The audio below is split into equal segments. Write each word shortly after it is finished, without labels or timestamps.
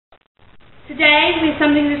Today we have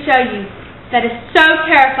something to show you that is so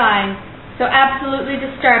terrifying, so absolutely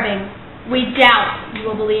disturbing, we doubt you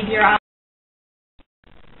will believe your eyes.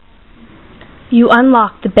 You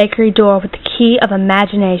unlock the bakery door with the key of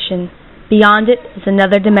imagination. Beyond it is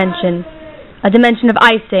another dimension. A dimension of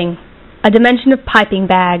icing. A dimension of piping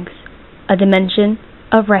bags. A dimension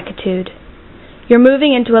of rectitude. You're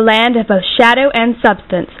moving into a land of both shadow and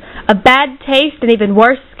substance, of bad taste and even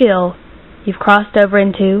worse skill. You've crossed over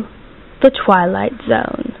into the Twilight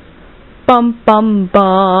Zone. Bum bum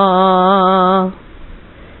bum.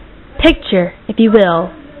 Picture, if you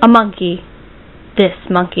will, a monkey. This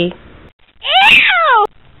monkey. Ew!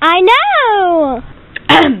 I know!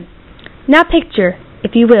 Now picture,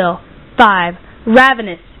 if you will, 5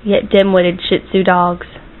 ravenous yet dim-witted Shih Tzu dogs.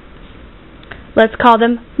 Let's call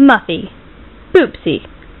them Muffy, Boopsy,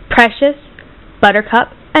 Precious, Buttercup,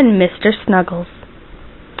 and Mr. Snuggles.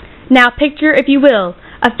 Now picture, if you will,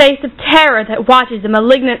 a face of terror that watches in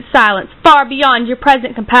malignant silence far beyond your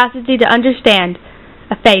present capacity to understand.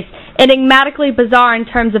 A face enigmatically bizarre in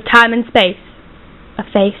terms of time and space. A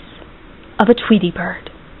face of a Tweety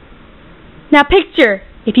bird. Now picture,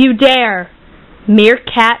 if you dare,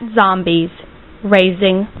 meerkat zombies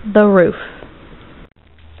raising the roof.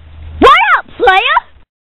 What up, Slayer?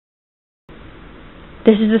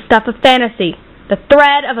 This is the stuff of fantasy, the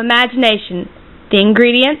thread of imagination, the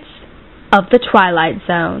ingredients of the Twilight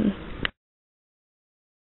Zone.